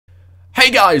Hey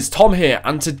guys, Tom here,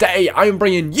 and today I am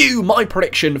bringing you my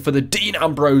prediction for the Dean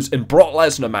Ambrose and Brock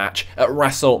Lesnar match at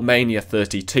WrestleMania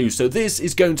 32. So this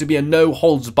is going to be a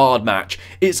no-holds-barred match.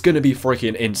 It's going to be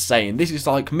freaking insane. This is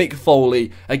like Mick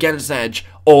Foley against Edge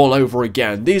all over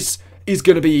again. This is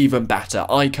going to be even better.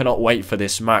 I cannot wait for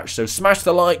this match. So smash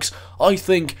the likes. I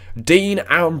think Dean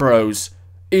Ambrose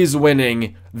is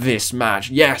winning this match.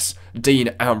 Yes, Dean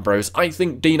Ambrose. I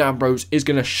think Dean Ambrose is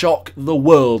going to shock the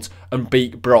world and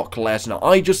beat Brock Lesnar.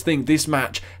 I just think this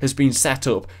match has been set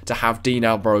up to have Dean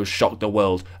Ambrose shock the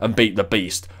world and beat the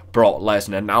beast, Brock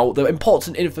Lesnar. Now, the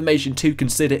important information to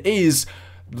consider is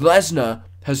Lesnar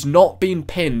has not been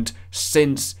pinned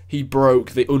since he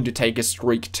broke the Undertaker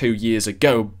streak 2 years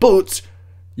ago, but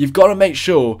you've got to make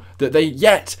sure that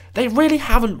they really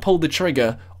haven't pulled the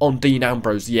trigger on Dean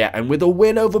Ambrose yet. And with a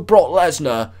win over Brock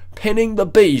Lesnar, pinning the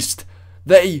beast,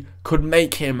 they could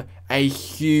make him a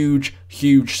huge,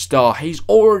 huge star. He's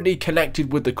already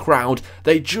connected with the crowd.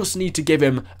 They just need to give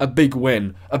him a big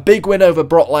win. A big win over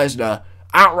Brock Lesnar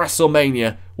at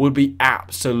WrestleMania would be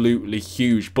absolutely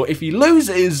huge. But if he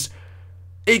loses,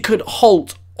 it could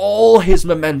halt all his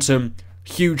momentum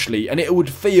hugely, and it would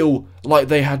feel like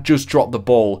they had just dropped the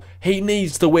ball. He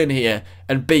needs to win here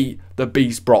and beat the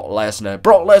beast Brock Lesnar.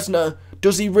 Brock Lesnar,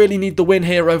 does he really need the win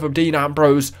here over Dean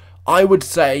Ambrose? I would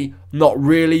say not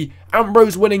really.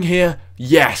 Ambrose winning here,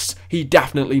 yes, he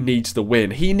definitely needs the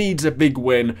win. He needs a big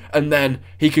win, and then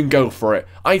he can go for it.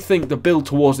 I think the build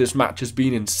towards this match has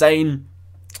been insane.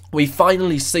 We've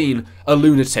finally seen a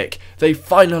lunatic. They've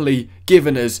finally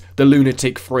given us the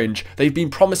lunatic fringe. They've been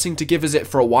promising to give us it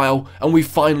for a while, and we've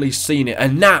finally seen it.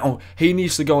 And now he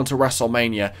needs to go on to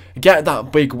WrestleMania, get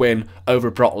that big win over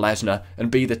Brock Lesnar,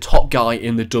 and be the top guy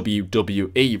in the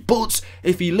WWE. But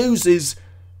if he loses,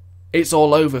 it's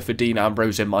all over for Dean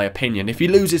Ambrose, in my opinion. If he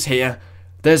loses here,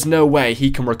 there's no way he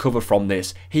can recover from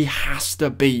this. He has to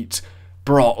beat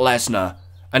Brock Lesnar.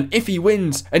 And if he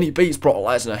wins and he beats Brock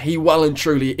Lesnar, he well and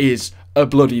truly is a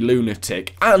bloody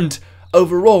lunatic. And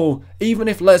overall, even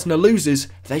if Lesnar loses,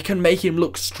 they can make him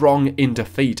look strong in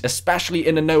defeat, especially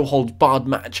in a no-holds-barred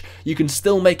match. You can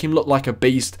still make him look like a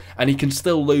beast, and he can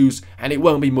still lose, and it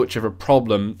won't be much of a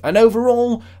problem. And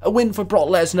overall, a win for Brock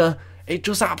Lesnar, it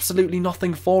does absolutely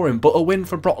nothing for him, but a win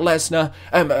for Brock Lesnar,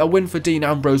 a win for Dean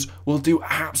Ambrose will do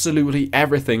absolutely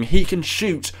everything. He can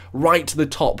shoot right to the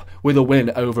top with a win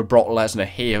over Brock Lesnar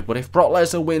here, but if Brock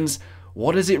Lesnar wins,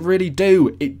 what does it really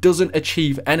do? It doesn't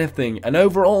achieve anything, and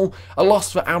overall, a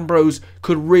loss for Ambrose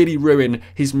could really ruin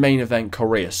his main event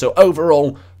career. So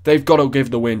overall, they've got to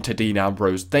give the win to Dean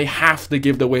Ambrose. They have to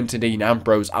give the win to Dean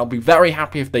Ambrose. I'll be very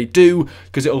happy if they do,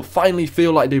 because it'll finally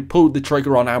feel like they pulled the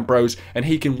trigger on Ambrose, and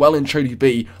he can well and truly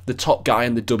be the top guy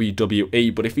in the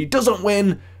WWE. But if he doesn't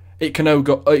win, it can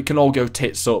all go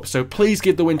tits up. So please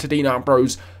give the win to Dean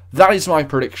Ambrose. That is my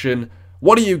prediction.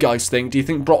 What do you guys think? Do you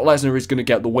think Brock Lesnar is going to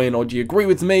get the win, or do you agree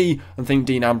with me and think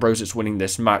Dean Ambrose is winning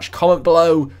this match? Comment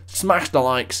below, smash the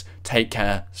likes, take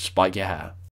care, spike your hair.